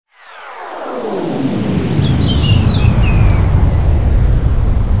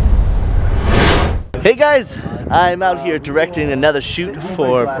Hey guys, I'm out here directing another shoot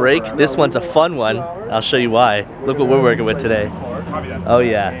for Break. This one's a fun one. I'll show you why. Look what we're working with today. Oh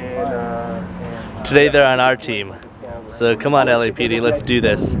yeah. Today they're on our team. So come on LAPD, let's do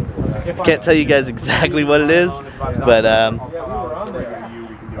this. Can't tell you guys exactly what it is, but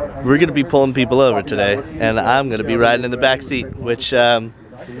we're gonna be pulling people over today, and I'm gonna be riding in the back seat, which I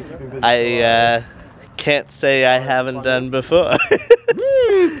can't say I haven't done before.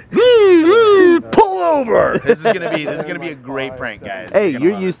 Pull over! This is gonna be a great prank, guys. Hey,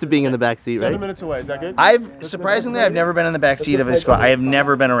 you're used to being in the back seat, right? 7 minutes away. Is that good? Surprisingly, I've never been in the back seat of a squad. I have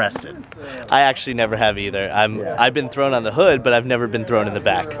never been arrested. I actually never have either. I've been thrown on the hood, but I've never been thrown in the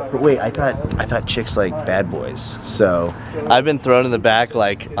back. But wait, I thought chicks like bad boys. So I've been thrown in the back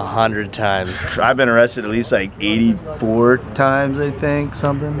like 100 times. I've been arrested at least like 84 times, I think,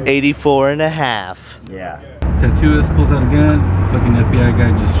 something. 84 and a half. Yeah. Tattooist pulls out a gun, fucking FBI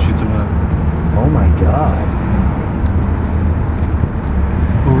guy just shoots him up. Oh my god.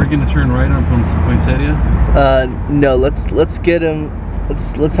 But we're gonna turn right on Poinsettia? No, let's get him.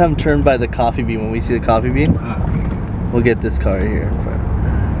 Let's have him turn by the coffee bean when we see the coffee bean. We'll get this car here in front.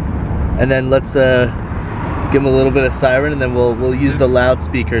 And then let's give him a little bit of siren, and then we'll use the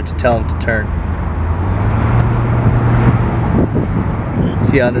loudspeaker to tell him to turn.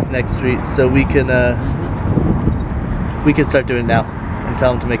 See on this next street, so we can start doing it now and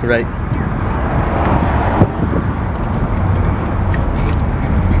tell him to make a right.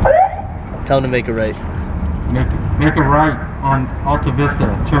 Tell him to make a right. Make a right on Alta Vista.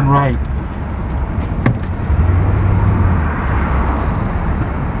 Turn right.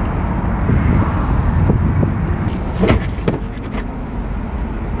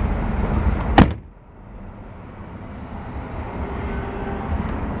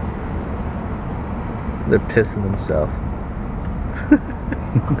 They're pissing themselves.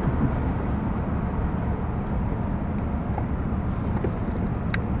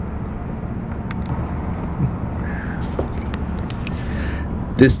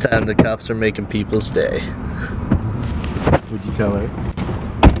 This time the cops are making people's day. What'd you tell her?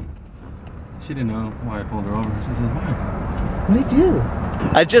 She didn't know why I pulled her over. She says, why? What'd he do?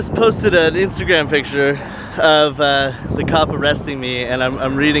 I just posted an Instagram picture of the cop arresting me, and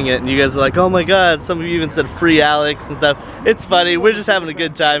I'm reading it, and you guys are like, oh my god, some of you even said free Alex and stuff. It's funny, we're just having a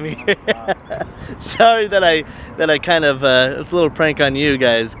good time here. Sorry that I kind of, it's a little prank on you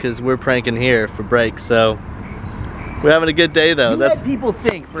guys, because we're pranking here for Break, so we're having a good day though. You let people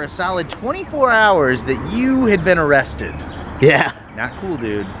think for a solid 24 hours that you had been arrested. Yeah. Not cool,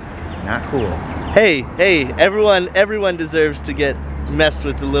 dude. Not cool. Hey, everyone deserves to get messed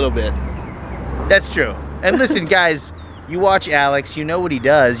with a little bit. That's true. And listen, guys, you watch Alex, you know what he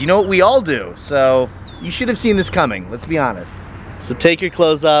does. You know what we all do. So you should have seen this coming, let's be honest. So take your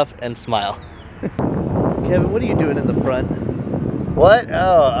clothes off and smile. Kevin, what are you doing in the front? What?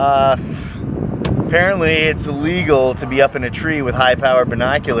 Oh, apparently it's illegal to be up in a tree with high-powered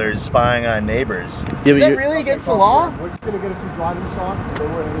binoculars spying on neighbors. Yeah, is that really against the law? We're just gonna get a few driving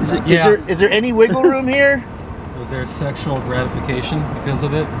shots. Is there any wiggle room here? Was there sexual gratification because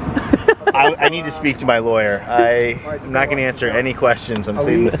of it? I need to speak to my lawyer. I'm not going to answer any questions. I'm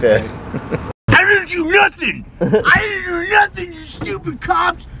pleading the fifth. I didn't do nothing! I didn't do nothing, you stupid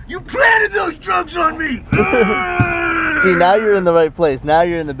cops! You planted those drugs on me! See, now you're in the right place. Now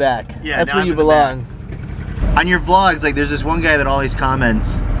you're in the back. Yeah, that's where you belong. On your vlogs, like, there's this one guy that always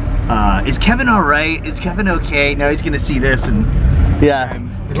comments, is Kevin alright? Is Kevin okay? Now he's going to see this and... Yeah,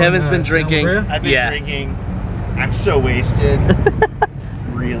 Kevin's been drinking. I've been drinking. I'm so wasted.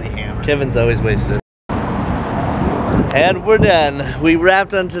 Really hammered. Kevin's always wasted. And we're done. We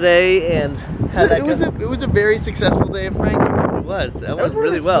wrapped on today, and it was a very successful day of pranking. It was. That went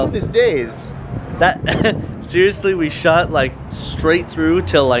really well. One of the smoothest days. That seriously, we shot like straight through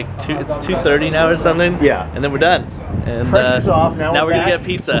till like it's 2:30 now or something. Yeah. And then we're done. And pressure's off. Now we're gonna get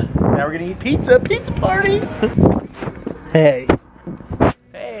pizza. Now we're gonna eat pizza. Pizza party. Hey.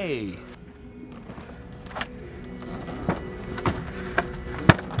 Hey.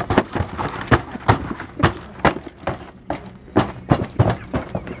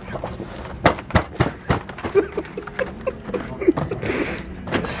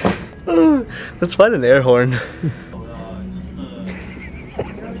 Let's find an air horn.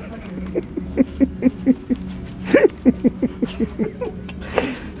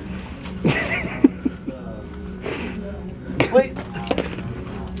 Wait.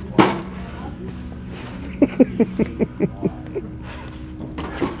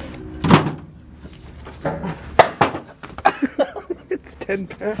 It's 10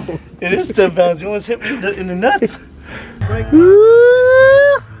 pounds. It is 10 pounds. You almost hit me in the nuts.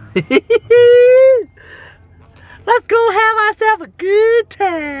 Let's go have ourselves a good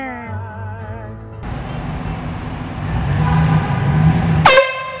time.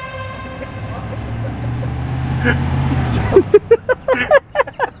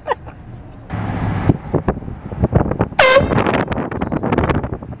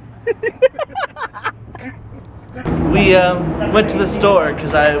 We went to the store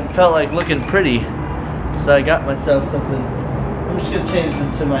because I felt like looking pretty, so I got myself something. I'm just gonna change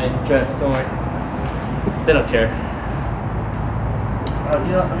it to my dress. Don't worry, they don't care.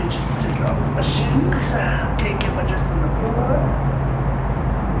 You know, let me just take off my shoes. Can't get my dress on the floor.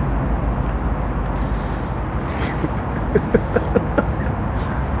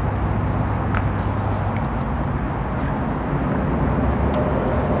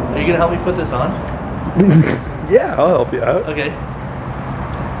 Are you gonna help me put this on? Yeah, I'll help you out. Okay.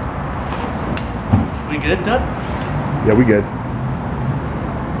 We good, Doug? Yeah, we good.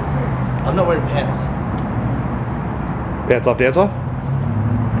 I'm not wearing pants. Pants off, dance off?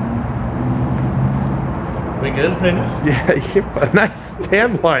 We good right now? Yeah, you have a nice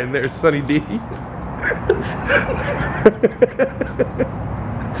tan line there, Sunny D.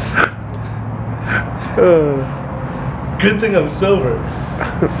 Good thing I'm sober.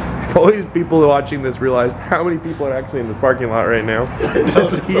 If all these people watching this realized how many people are actually in this parking lot right now.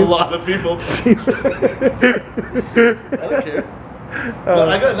 It's a lot of people. I don't care. Well,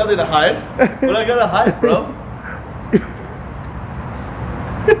 I got nothing to hide. What I gotta hide, bro?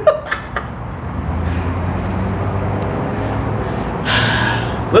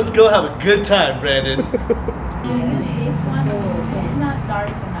 Let's go have a good time, Brandon. You use this one. It's not dark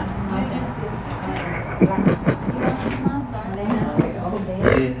enough. You use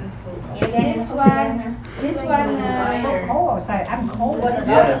this one. This one, so cold outside. I'm cold.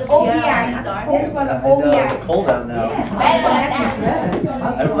 Yeah, it's OBI. This one, I know, OBI. it's cold out now.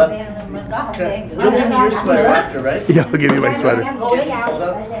 I left. You'll give me your sweater after, right? Yeah, I'll give you my sweater. In case it's cold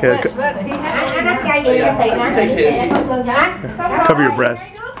out. Here, Take his. cover your breast.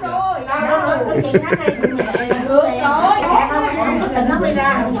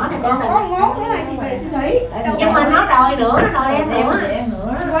 Nhưng mà nó đòi nữa, nó đòi em đẹp á.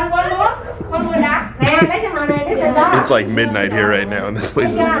 Nè, lấy cái màu này, cái sợi đó. It's like midnight here right now and this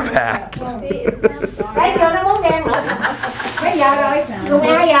place is packed. Lấy cho nó muốn đen nữa. Mấy giờ rồi? Luôn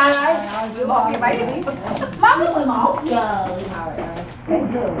 2 giờ rồi. Mất 11 giờ.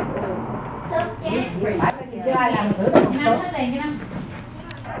 Chưa ai làm thử được một số.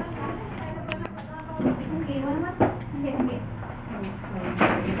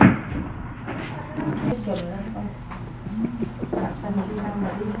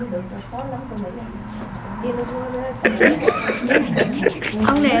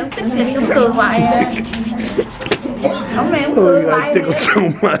 Ông này ông tích nghịch ông cười hoài à. Ông này ông cười hoài. I tickle so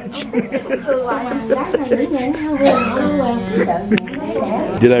much. Cười hoài.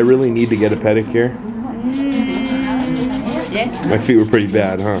 Did I really need to get a pedicure? Yeah. My feet were pretty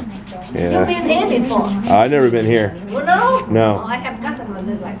bad, huh? You've Yeah. been here before. I've never been here. You know? No. I have got them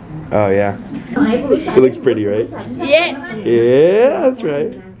like. Oh yeah. It looks pretty, right? Yes. Yeah, that's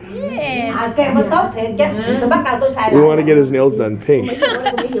right. Yeah. À, kem mới tốt thiệt chứ. Tôi bắt đầu tôi xài We want to get his nails done pink.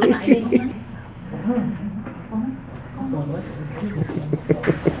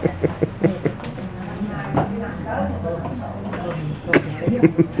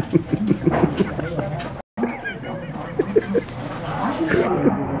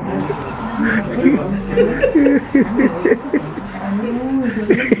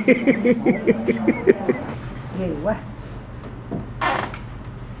 Ghê quá.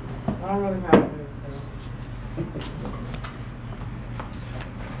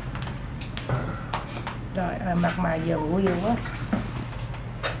 Trời, mặt mày giờ bụi dữ quá.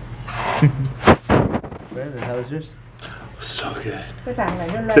 Brandon, how was yours? So good. Cái thằng này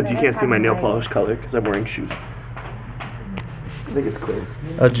nó lên Except đây you nó can't see thăm my nail này. polish color because I'm wearing shoes. I think it's clear.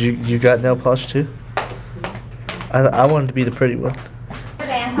 Oh, you got nail polish too? I wanted to be the pretty one.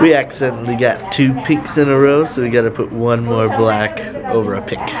 We accidentally got 2 pinks in a row, so we got to put one more black over a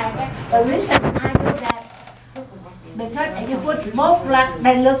pink. The reason I do that because you put both black,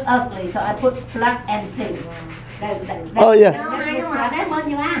 they look ugly, so I put black and pink. Oh, yeah. Cái bên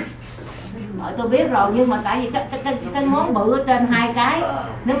như ba. Tôi biết rồi, nhưng mà tại vì cái món bự ở trên 2 cái,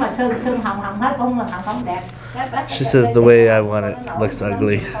 nếu mà sưng hồng hết cũng là không đẹp. She says the way I want it looks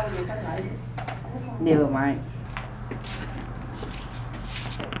ugly. Never mind.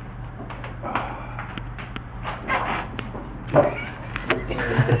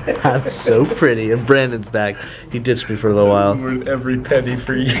 I'm so pretty, and Brandon's back. He ditched me for a little while. Worth every penny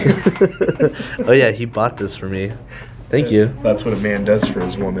for you. Oh yeah, he bought this for me. Thank you. That's what a man does for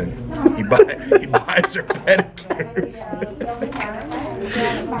his woman. He buys her pedicures.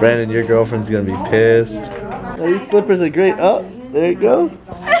 Brandon, your girlfriend's gonna be pissed. Oh, these slippers are great. Oh, there you go.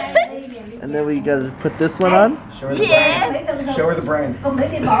 And then we gotta put this one on. Yeah. Show her the brain. Oh.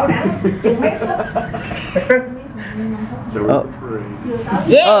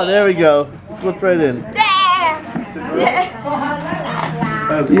 Yeah. Oh, there we go. Slip right in. Yeah.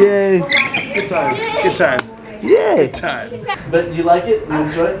 Yay. Good time. Good time. Yay. Good time. But you like it? You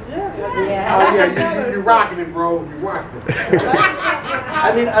enjoy it? Oh yeah, you're rocking it, bro. You're rocking it.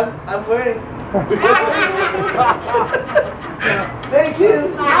 I mean, I'm wearing. Thank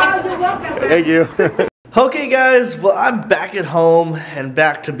you. Thank you. Okay, guys. Well, I'm back at home and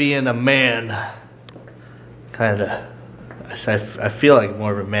back to being a man. Kinda. I feel like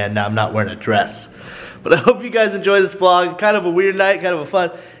more of a man now. I'm not wearing a dress. But I hope you guys enjoy this vlog. Kind of a weird night, kind of a fun.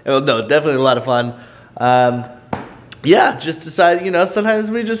 Well, no, definitely a lot of fun. Yeah, just decided, you know,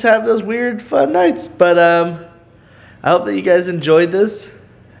 sometimes we just have those weird, fun nights. But I hope that you guys enjoyed this.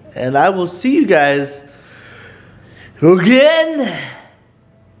 And I will see you guys again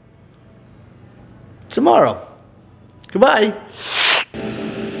tomorrow. Goodbye.